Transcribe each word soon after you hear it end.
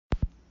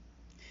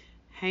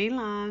Hey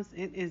loves,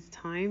 it is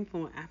time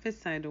for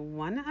episode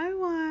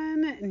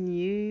 101,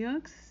 New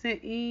York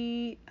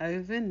City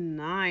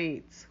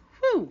overnight.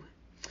 Whew!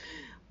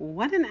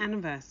 What an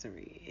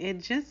anniversary. It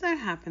just so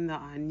happened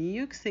that our New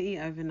York City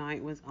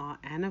overnight was our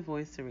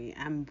anniversary,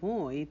 and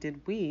boy, did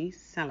we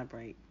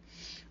celebrate.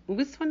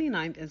 August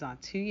 29th is our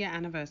 2-year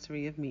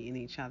anniversary of meeting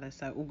each other,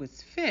 so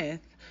August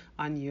 5th,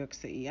 our New York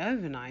City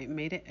overnight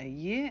made it a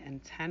year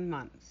and 10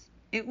 months.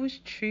 It was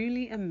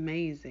truly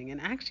amazing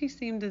and actually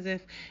seemed as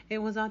if it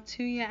was our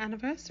 2-year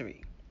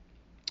anniversary.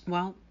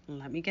 Well,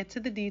 let me get to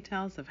the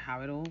details of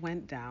how it all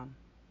went down.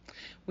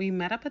 We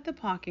met up at the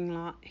parking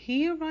lot.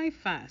 He arrived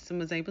first and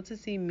was able to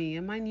see me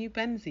and my new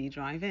Benzie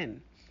drive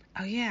in.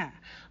 Oh yeah,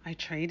 I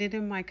traded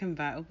in my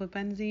convertible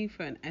Benzie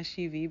for an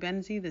SUV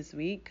Benzie this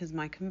week because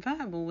my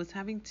convertible was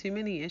having too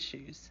many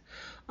issues.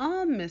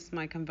 I'll miss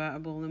my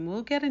convertible and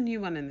we'll get a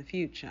new one in the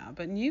future,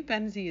 but new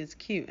Benzie is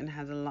cute and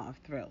has a lot of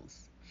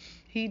thrills.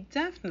 He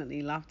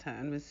definitely loved her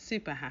and was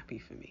super happy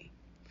for me.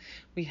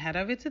 We head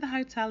over to the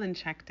hotel and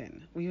checked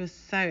in. We were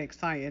so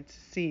excited to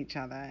see each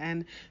other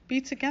and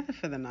be together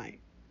for the night.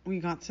 We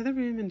got to the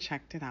room and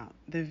checked it out.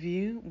 The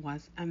view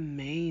was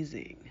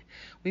amazing.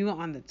 We were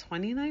on the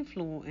 29th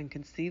floor and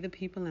could see the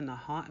people in the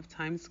heart of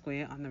Times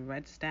Square on the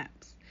red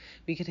steps.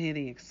 We could hear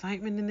the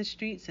excitement in the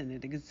streets and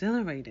it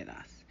exhilarated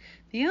us.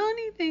 The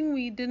only thing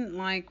we didn't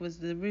like was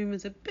the room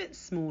was a bit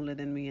smaller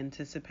than we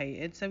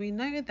anticipated, so we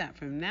noted that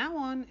from now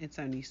on it's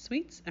only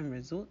suites and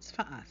resorts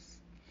for us.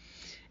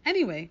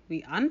 Anyway,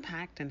 we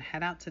unpacked and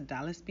head out to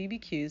Dallas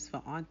BBQs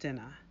for our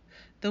dinner.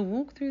 The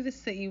walk through the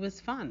city was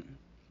fun.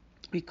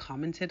 We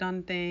commented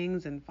on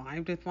things and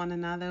vibed with one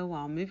another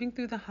while moving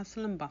through the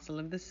hustle and bustle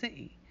of the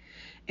city.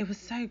 It was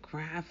so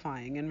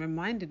gratifying and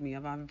reminded me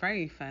of our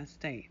very first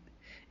date.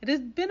 It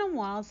had been a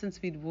while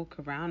since we'd walk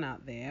around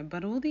out there,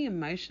 but all the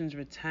emotions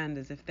returned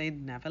as if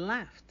they'd never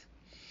left.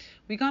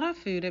 We got our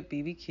food at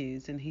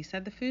BBQ's and he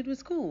said the food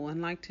was cool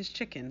and liked his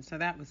chicken, so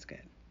that was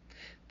good.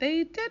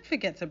 They did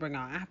forget to bring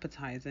our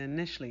appetizer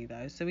initially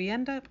though, so we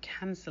ended up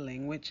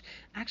cancelling, which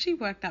actually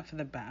worked out for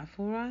the better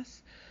for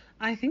us.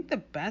 I think the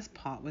best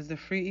part was the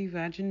fruity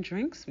virgin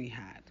drinks we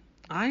had.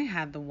 I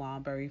had the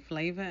wild berry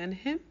flavor and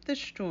him the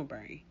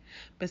strawberry.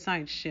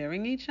 Besides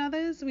sharing each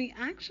other's, we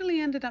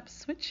actually ended up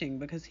switching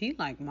because he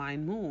liked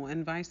mine more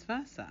and vice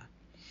versa.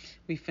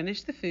 We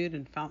finished the food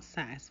and felt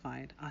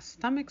satisfied. Our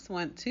stomachs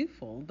weren't too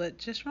full, but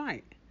just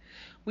right.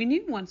 We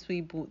knew once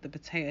we bought the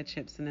potato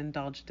chips and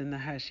indulged in the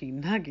Hershey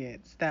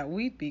nuggets that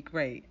we'd be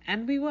great,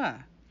 and we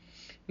were.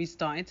 We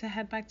started to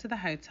head back to the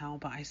hotel,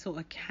 but I saw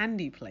a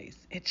candy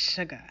place, It's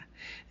Sugar,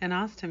 and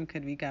asked him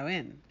could we go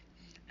in.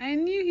 I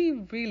knew he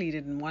really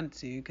didn't want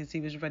to because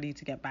he was ready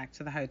to get back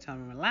to the hotel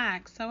and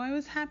relax, so I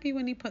was happy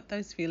when he put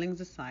those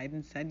feelings aside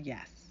and said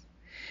yes.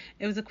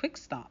 It was a quick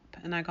stop,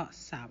 and I got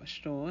sour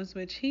straws,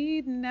 which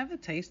he'd never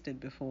tasted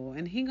before,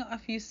 and he got a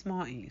few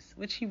Smarties,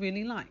 which he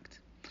really liked.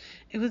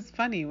 It was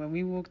funny when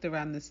we walked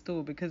around the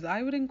store because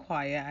I would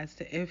inquire as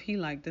to if he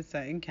liked a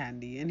certain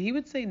candy and he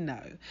would say no,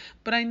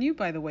 but I knew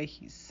by the way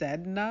he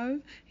said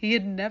no, he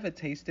had never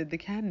tasted the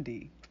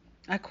candy.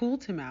 I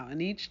called him out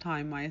and each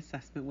time my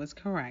assessment was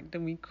correct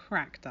and we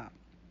cracked up.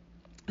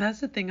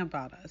 That's the thing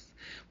about us.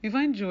 We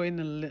find joy in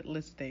the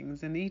littlest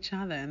things and each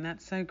other, and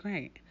that's so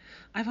great.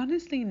 I've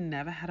honestly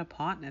never had a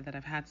partner that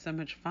I've had so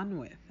much fun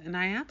with, and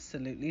I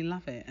absolutely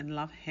love it and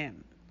love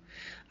him.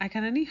 I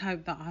can only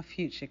hope that our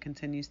future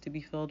continues to be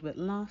filled with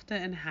laughter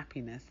and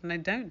happiness, and I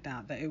don't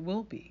doubt that it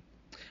will be.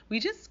 We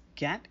just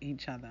get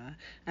each other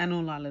and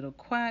all our little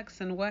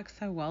quirks and work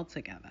so well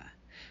together.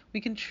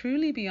 We can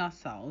truly be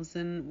ourselves,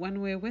 and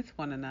when we're with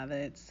one another,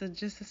 it's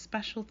just a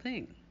special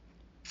thing.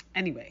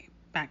 Anyway,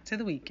 back to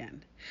the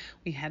weekend.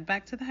 We head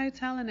back to the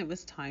hotel and it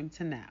was time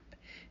to nap.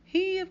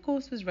 He, of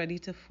course, was ready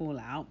to fall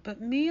out, but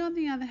me, on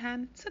the other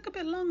hand, took a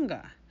bit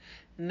longer.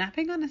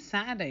 Napping on a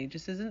Saturday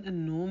just isn't a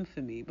norm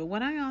for me, but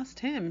when I asked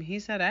him, he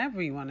said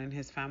everyone in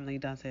his family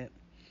does it.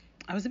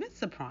 I was a bit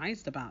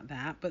surprised about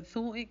that, but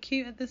thought it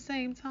cute at the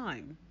same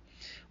time.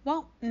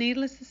 Well,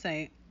 needless to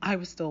say, I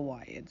was still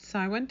wired, so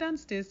I went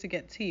downstairs to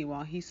get tea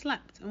while he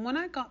slept, and when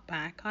I got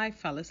back, I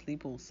fell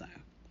asleep also.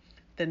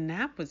 The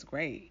nap was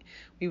great.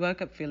 We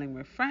woke up feeling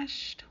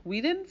refreshed. We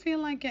didn't feel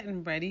like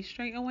getting ready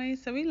straight away,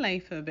 so we lay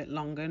for a bit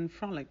longer and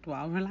frolicked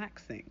while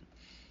relaxing.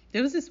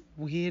 There was this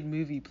weird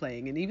movie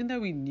playing, and even though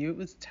we knew it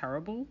was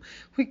terrible,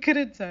 we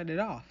couldn't turn it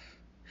off.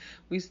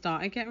 We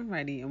started getting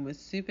ready and were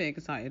super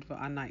excited for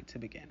our night to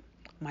begin.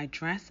 My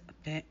dress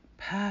fit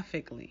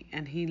perfectly,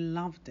 and he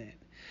loved it.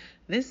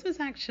 This was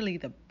actually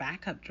the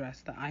backup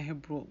dress that I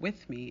had brought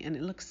with me, and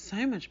it looked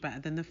so much better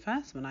than the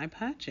first one I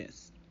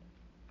purchased.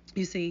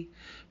 You see,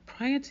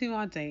 prior to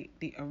our date,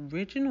 the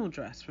original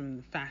dress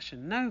from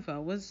Fashion Nova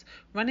was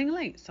running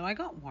late, so I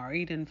got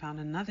worried and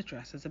found another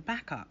dress as a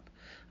backup.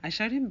 I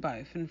showed him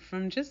both, and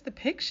from just the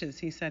pictures,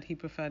 he said he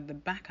preferred the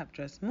backup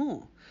dress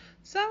more.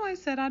 So I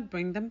said I'd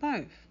bring them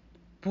both.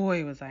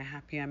 Boy, was I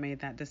happy I made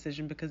that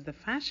decision because the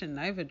Fashion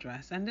Nova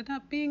dress ended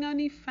up being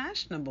only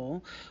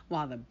fashionable,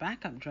 while the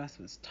backup dress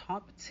was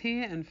top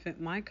tier and fit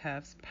my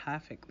curves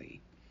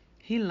perfectly.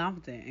 He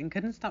loved it and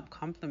couldn't stop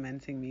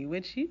complimenting me,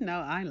 which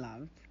I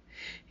loved.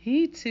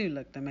 He too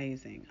looked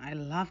amazing. I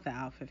loved the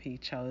outfit he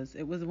chose.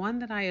 It was one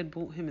that I had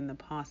bought him in the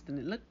past and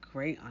it looked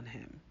great on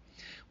him.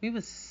 We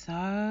were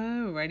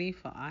so ready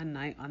for our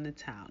night on the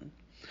town.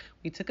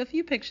 We took a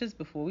few pictures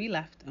before we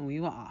left and we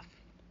were off.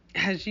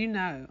 As you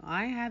know,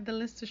 I had the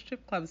list of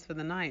strip clubs for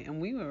the night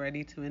and we were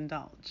ready to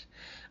indulge.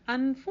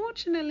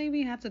 Unfortunately,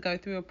 we had to go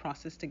through a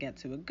process to get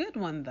to a good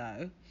one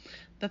though.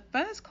 The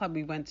first club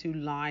we went to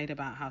lied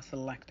about how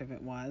selective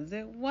it was.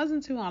 It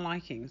wasn't to our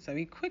liking, so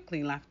we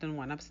quickly left and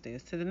went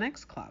upstairs to the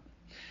next club.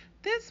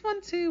 This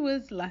one too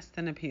was less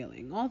than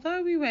appealing.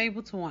 Although we were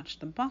able to watch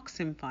the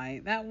boxing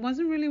fight, that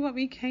wasn't really what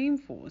we came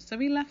for, so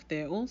we left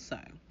there also.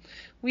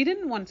 We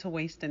didn't want to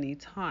waste any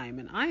time,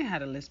 and I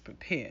had a list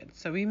prepared,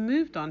 so we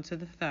moved on to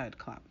the third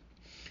club.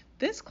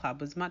 This club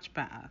was much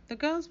better. The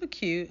girls were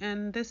cute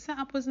and the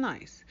setup was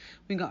nice.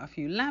 We got a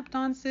few lap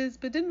dances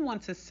but didn't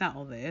want to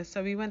settle there,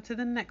 so we went to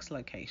the next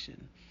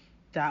location.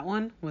 That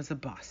one was a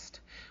bust.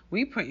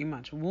 We pretty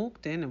much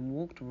walked in and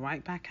walked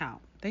right back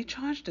out. They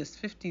charged us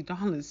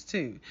 $50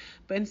 too,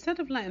 but instead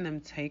of letting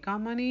them take our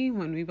money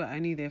when we were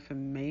only there for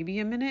maybe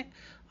a minute,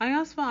 I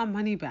asked for our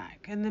money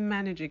back and the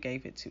manager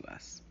gave it to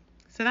us.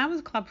 So that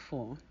was Club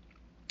 4.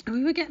 And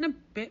we were getting a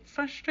bit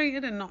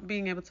frustrated and not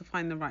being able to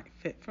find the right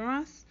fit for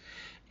us.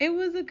 It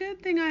was a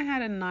good thing I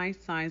had a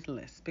nice size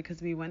list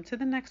because we went to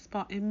the next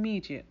spot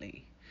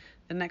immediately.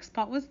 The next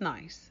spot was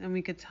nice and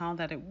we could tell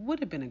that it would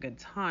have been a good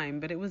time,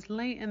 but it was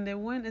late and there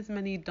weren't as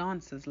many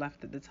dancers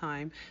left at the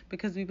time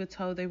because we were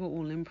told they were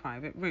all in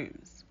private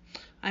rooms.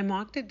 I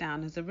marked it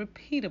down as a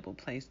repeatable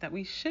place that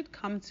we should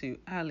come to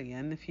earlier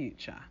in the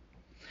future.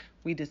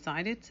 We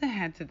decided to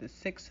head to the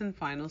sixth and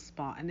final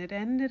spot and it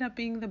ended up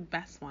being the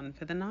best one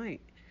for the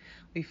night.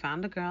 We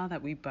found a girl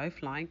that we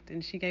both liked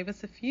and she gave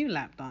us a few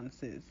lap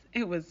dances.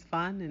 It was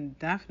fun and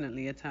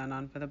definitely a turn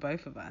on for the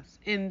both of us.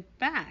 In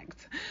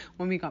fact,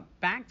 when we got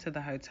back to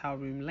the hotel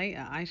room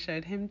later, I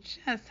showed him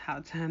just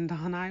how turned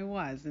on I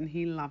was and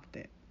he loved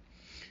it.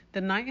 The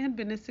night had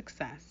been a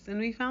success and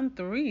we found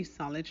 3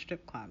 solid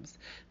strip clubs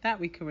that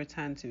we could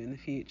return to in the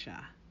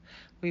future.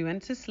 We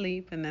went to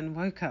sleep and then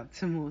woke up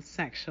to more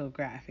sexual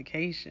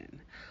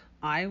gratification.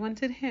 I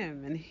wanted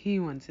him and he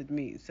wanted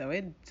me, so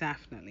it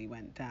definitely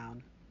went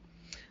down.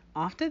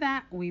 After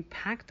that, we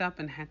packed up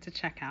and had to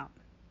check out.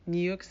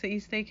 New York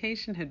City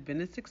staycation had been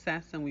a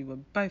success and we were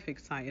both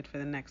excited for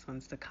the next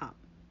ones to come.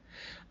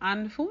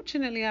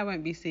 Unfortunately, I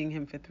won't be seeing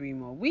him for 3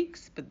 more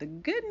weeks, but the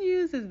good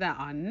news is that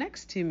our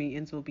next 2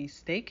 meetings will be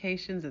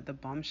staycations at the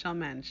Bombshell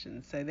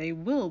Mansion, so they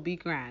will be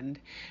grand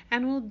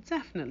and will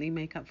definitely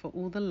make up for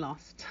all the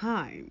lost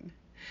time.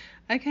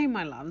 Okay,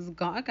 my loves,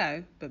 gotta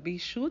go, but be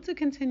sure to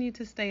continue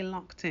to stay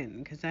locked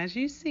in because as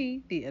you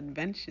see, the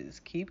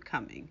adventures keep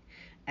coming.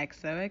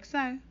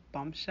 XOXO,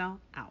 Bombshell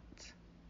out.